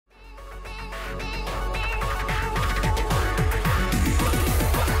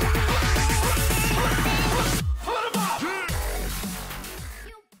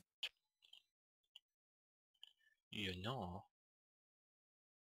know,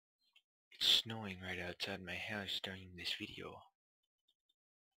 it's snowing right outside my house during this video.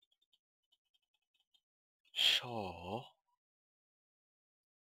 So,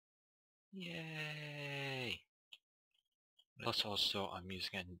 yay! Plus also I'm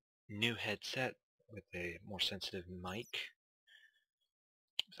using a new headset with a more sensitive mic.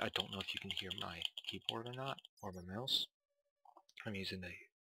 I don't know if you can hear my keyboard or not, or my mouse. I'm using the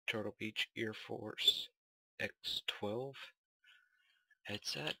Turtle Beach Air Force X12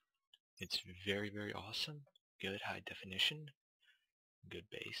 headset. It's very, very awesome. Good high definition. Good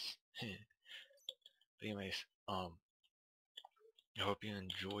bass. But anyways, I hope you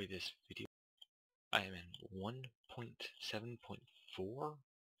enjoy this video. I am in 1.7.4.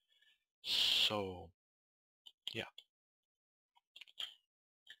 So, yeah.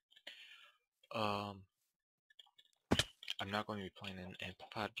 I'm not going to be playing an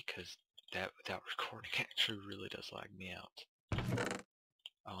Amplify because that without recording actually really does lag me out.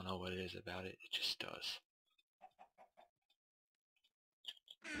 I don't know what it is about it, it just does.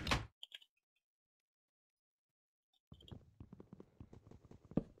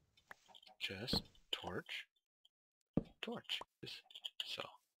 Just torch. So,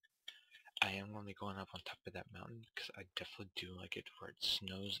 I am going to be going up on top of that mountain because I definitely do like it where it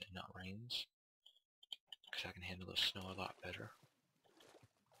snows and not rains. Because I can handle the snow a lot better.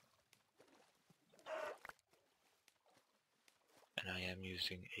 And I am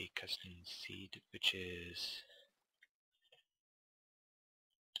using a custom seed, which is...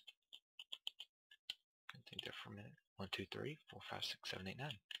 I can think there for a minute. 1, 2, 3, 4, 5, 6, 7, 8,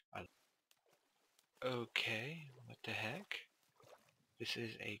 9. Okay, what the heck? This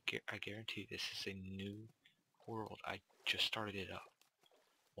is I guarantee this is a new world. I just started it up.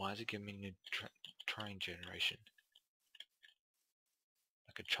 Why is it giving me new terrain generation?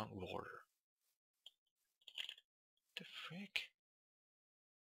 Like a chunk border. The frick?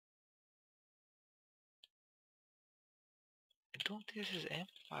 I don't think this is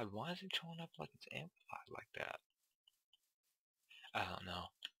amplified. Why is it showing up like it's amplified like that? I don't know.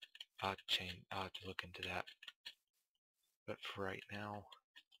 I'll have to change. I'll have to look into that. But for right now,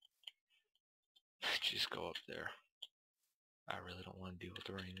 let's just go up there. I really don't want to deal with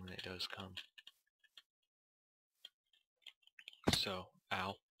the rain when it does come. So,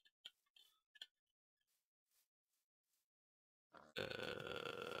 ow.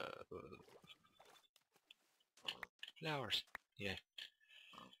 Flowers. Yeah.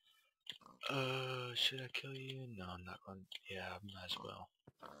 Should I kill you? No, I'm not going to. Yeah, I might as well.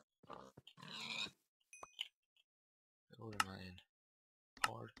 What am I in?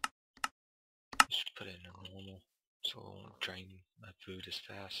 Hard? Just put it in a normal so it won't drain my food as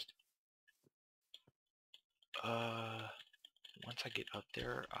fast. Once I get up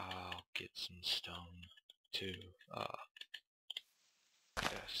there, I'll get some stone to,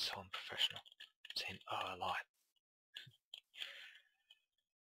 yeah, so unprofessional. I'm saying, a lot.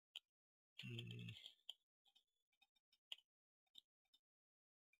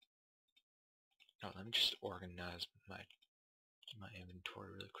 No, let me just organize my inventory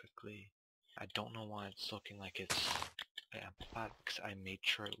really quickly. I don't know why it's looking like it's amplified because I made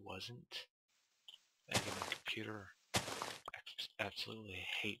sure it wasn't. And my computer absolutely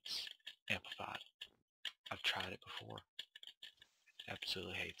hates amplified. I've tried it before. It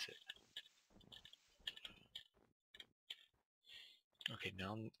absolutely hates it. Okay,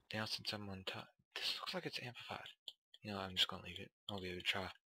 now since I'm on top, this looks like it's amplified. You know, I'm just gonna leave it. I'll give it a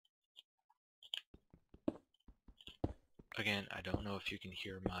try. Again, I don't know if you can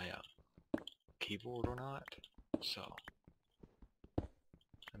hear my keyboard or not, so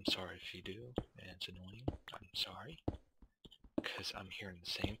I'm sorry if you do, and it's annoying. I'm sorry, because I'm hearing the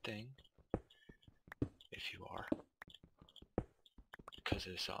same thing. If you are, because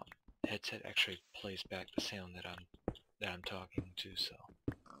this headset actually plays back the sound that I'm talking to, so.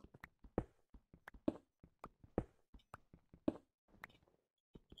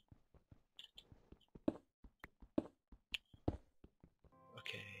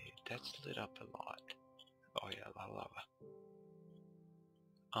 Okay, that's lit up a lot. Oh yeah, a lot of lava.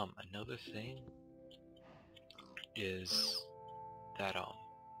 Another thing is that oh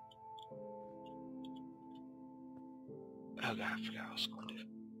god, I forgot what I was going to do.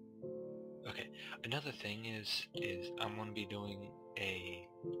 Okay, another thing is I'm going to be doing a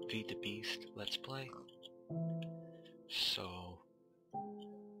Feed the Beast Let's Play. So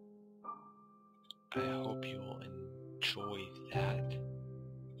I hope you will enjoy that.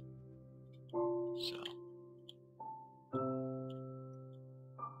 So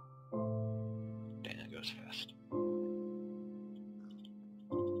dang, that goes fast.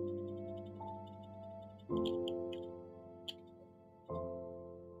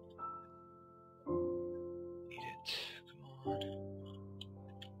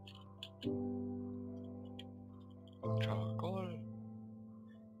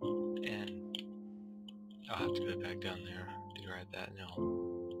 put it back down there. Do grab that now.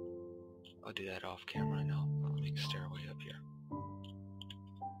 I'll do that off camera and I'll make a stairway up here.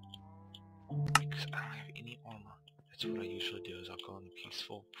 Because I don't have any armor. That's what I usually do, is I'll go into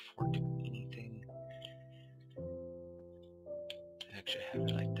peaceful before I do anything. I actually have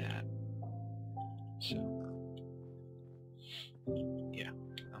it like that. So, yeah.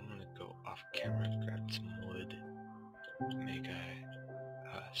 I'm gonna go off camera, grab some wood, make a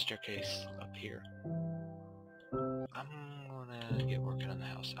staircase up here. I'm gonna get working on the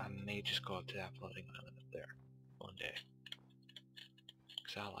house. I may just go up to that floating island up there one day.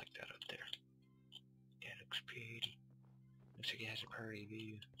 Because I like that up there. Yeah, it looks pretty. Looks like it has a pretty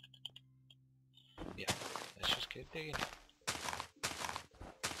view. Yeah, let's just get digging.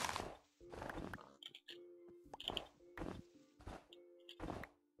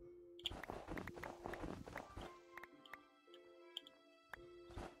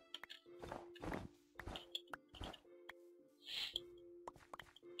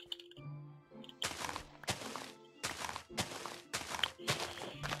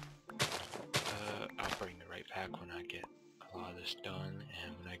 I'll bring it right back when I get a lot of this done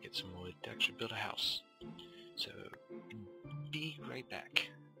and when I get some wood to actually build a house. So, be right back.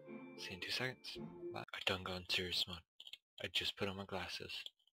 See you in 2 seconds. Bye. I done gone serious mode. I just put on my glasses.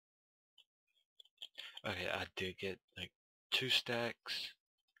 Okay, I did get like 2 stacks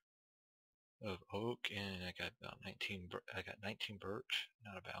of oak and I got about 19 birch,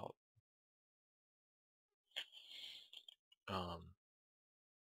 not about.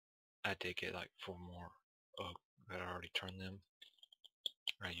 I did get like 4 more oak, but I already turned them.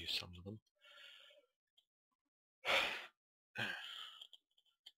 I used some of them.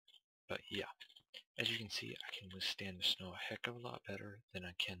 But yeah, as you can see, I can withstand the snow a heck of a lot better than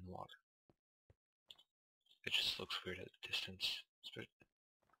I can the water. It just looks weird at the distance,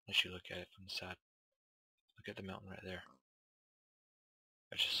 unless you look at it from the side. Look at the mountain right there.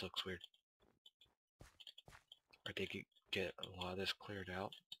 It just looks weird. I did get a lot of this cleared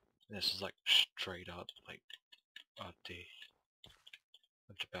out. And this is like straight up, like up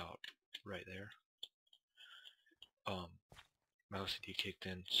about right there. My OCD kicked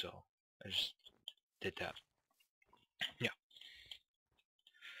in, so I just did that. Yeah.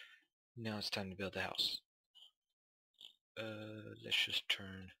 Now it's time to build the house. Let's just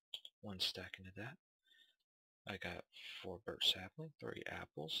turn 1 stack into that. I got 4 birch saplings, 3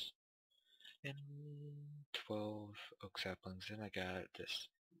 apples, and 12 oak saplings. Then I got this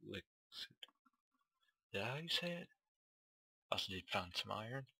liquid. Is that how you say it? Also did find some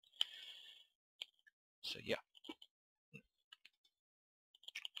iron. So yeah.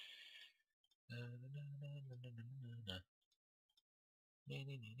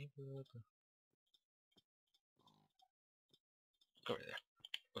 Go right there.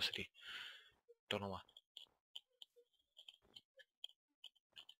 OCD. Don't know why.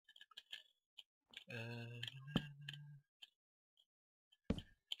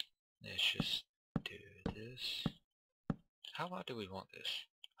 Let's just do this. How wide do we want this?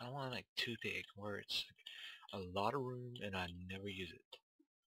 I don't want it like too big where it's like a lot of room and I never use it.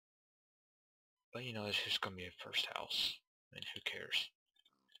 But you know, it's just gonna be a first house. I mean, who cares?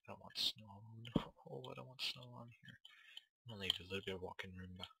 I don't want snow. No, I don't want snow on here. I'm gonna leave a little bit of walking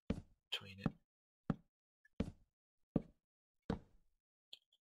room between it.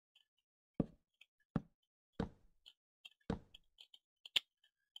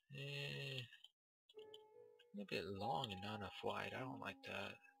 A bit long and not enough wide. I don't like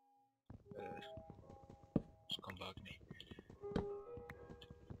that. It's gonna bug me.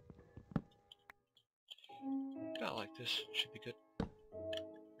 About like this should be good.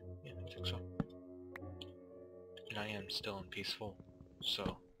 Yeah, I think so. And I am still in peaceful,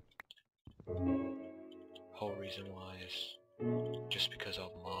 so whole reason why is just because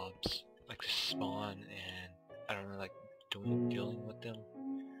all the mobs like to spawn and I don't really like dealing with them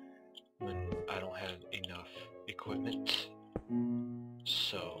when I don't have enough equipment.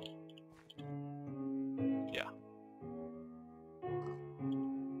 So yeah.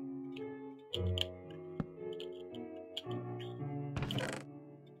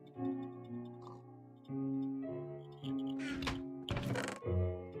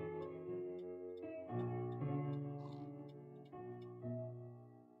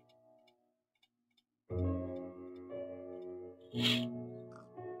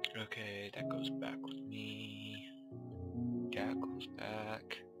 Okay, that goes back with me. That goes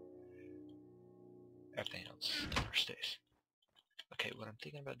back. Everything else never stays. Okay, what I'm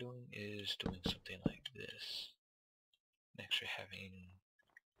thinking about doing is doing something like this. And actually having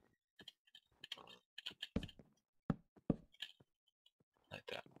like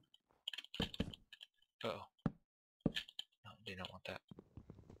that. Uh-oh.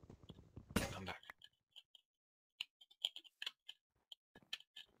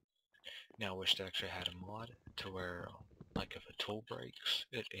 Now I wish they actually had a mod to where, like, if a tool breaks,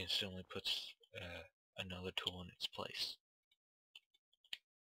 it instantly puts another tool in its place.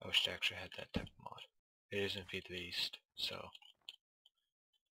 I wish they actually had that type of mod. It is in Feed the Beast, so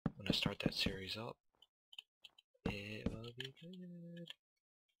when I start that series up, it will be good.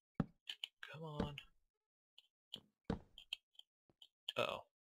 Come on. Uh-oh.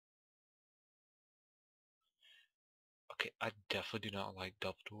 Okay, I definitely do not like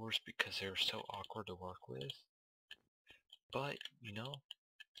double doors because they're so awkward to work with. But, you know,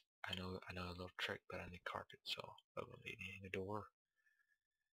 I know a little trick, but I need carpet, so I will be needing a door.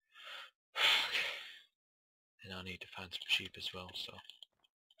 And I'll need to find some sheep as well, so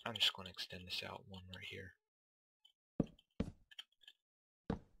I'm just going to extend this out one right here.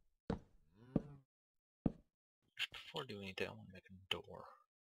 Just before doing anything, I want to make a door.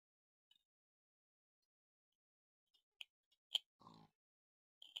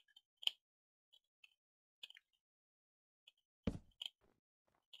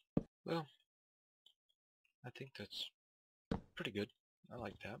 Well, I think that's pretty good. I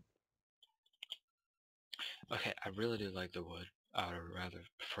like that. Okay, I really do like the wood. I would rather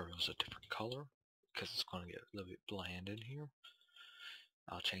prefer it was a different color because it's going to get a little bit bland in here.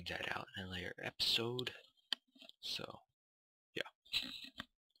 I'll change that out in a later episode. So, yeah.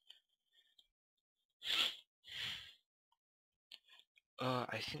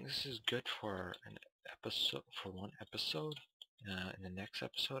 I think this is good for an episode, for one episode. In the next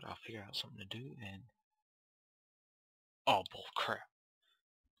episode, I'll figure out something to do and... Oh, bull crap.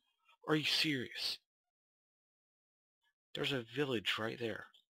 Are you serious? There's a village right there.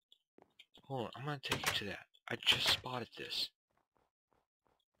 Hold on, I'm gonna take you to that. I just spotted this.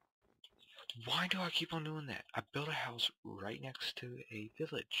 Why do I keep on doing that? I built a house right next to a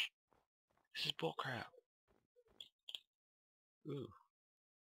village. This is bullcrap. Ooh.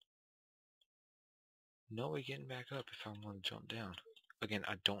 No way getting back up if I'm gonna jump down. Again,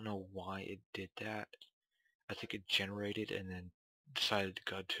 I don't know why it did that. I think it generated and then decided to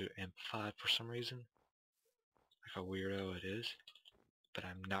go to amplified for some reason. Like a weirdo it is. But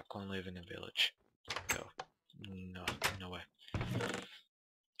I'm not gonna live in a village. So, no way.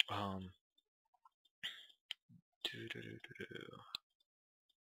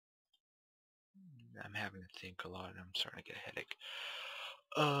 I'm having to think a lot and I'm starting to get a headache.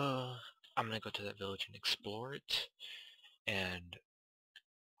 I'm gonna go to that village and explore it. And,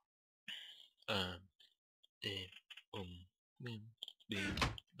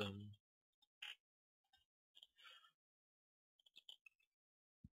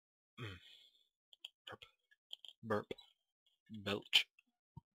 burp, belch.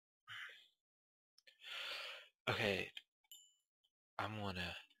 Okay, I'm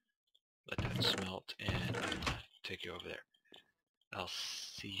gonna let that smelt and I'm gonna take you over there. I'll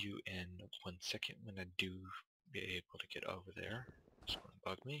see you in 1 second when I do be able to get over there. It's gonna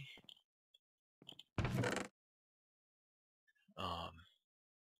bug me.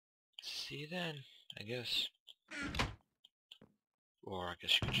 See you then, I guess. Or I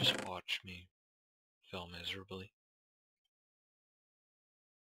guess you could just watch me fail miserably.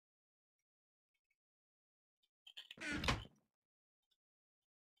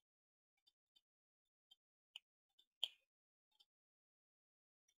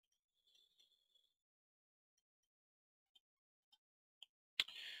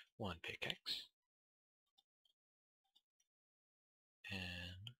 One pickaxe.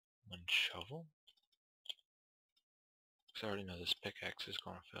 And one shovel. Because I already know this pickaxe is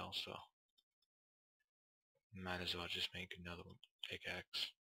gonna fail, so might as well just make another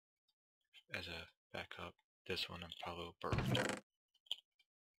pickaxe as a backup. This one I'm probably burnt.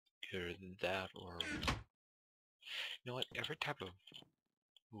 Either that or... You know what, every type of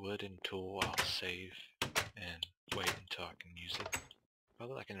wooden tool I'll save and wait until I can use it.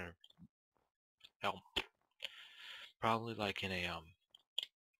 Probably like in a... Hell. Probably like in a,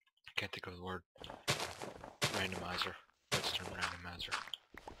 can't think of the word. Randomizer. Redstone randomizer.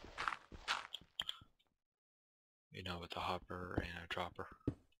 You know, with a hopper and a dropper.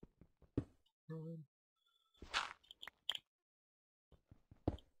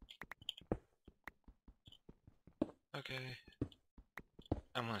 Okay.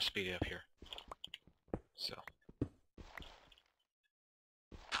 I'm gonna speed it up here. So.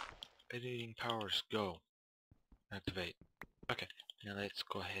 Editing powers, go. Activate. Okay, now let's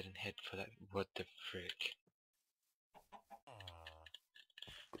go ahead and head for that. What the frick?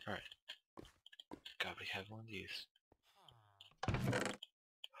 Alright. God, we have one of these.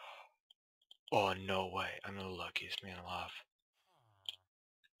 Oh, no way. I'm the luckiest man alive.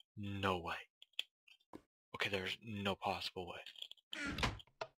 No way. Okay, there's no possible way.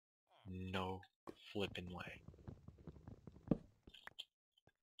 no flipping way.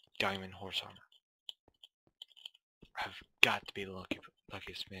 Diamond horse armor. I've got to be the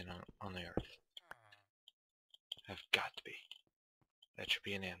luckiest man on the earth. I've got to be. That should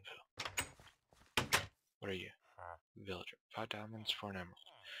be an anvil. What are you? Villager. 5 diamonds for an emerald.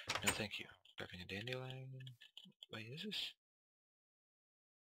 No thank you. Grabbing a dandelion. Wait, is this?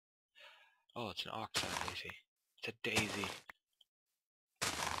 Oh, it's an oxeye daisy. It's a daisy.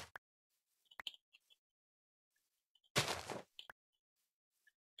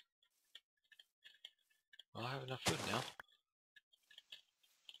 Well, I have enough food now.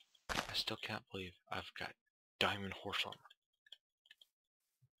 I still can't believe I've got diamond horse armor.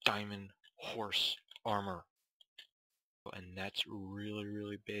 Diamond horse armor. And that's really,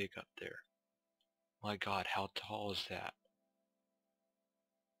 really big up there. My god, how tall is that?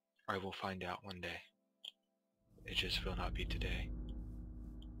 I will find out one day. It just will not be today.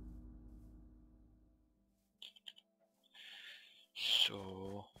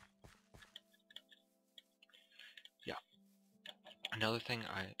 So... yeah. Another thing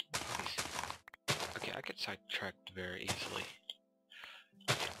okay, I get sidetracked very easily.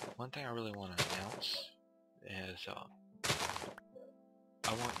 One thing I really want to announce is,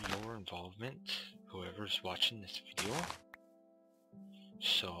 I want your involvement, whoever's watching this video.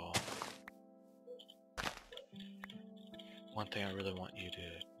 So, one thing I really want you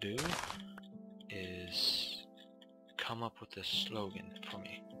to do is come up with a slogan for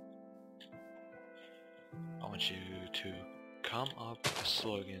me. I want you to come up with a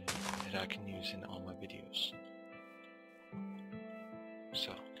slogan that I can use in all my videos.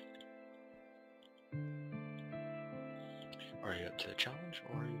 So, are you up to the challenge,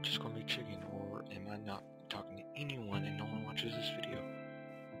 or are you just going to be chicken, or am I not talking to anyone and no one watches this video?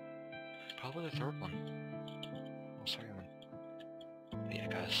 Probably the third one. Or second one. But yeah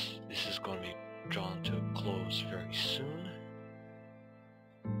guys, this is going to be drawn to a close very soon.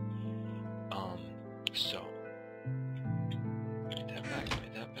 So, give me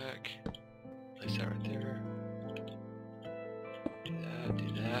that back, place that right there. Do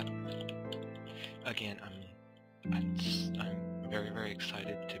that. Again, I'm very, very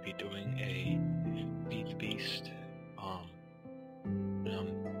excited to be doing a Feed the Beast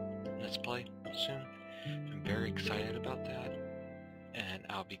Let's Play soon. I'm very excited about that, and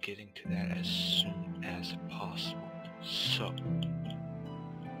I'll be getting to that as soon as possible. So,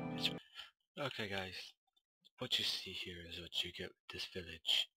 okay guys, what you see here is what you get with this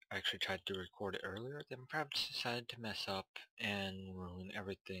village. I actually tried to record it earlier, then perhaps decided to mess up and ruin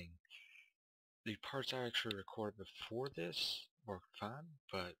everything. The parts I actually recorded before this worked fine,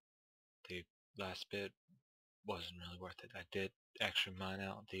 but the last bit wasn't really worth it. I did actually mine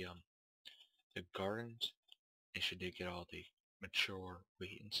out the gardens. It did get all the mature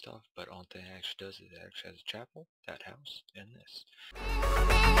wheat and stuff, but all thing it actually does is it actually has a chapel, that house, and this.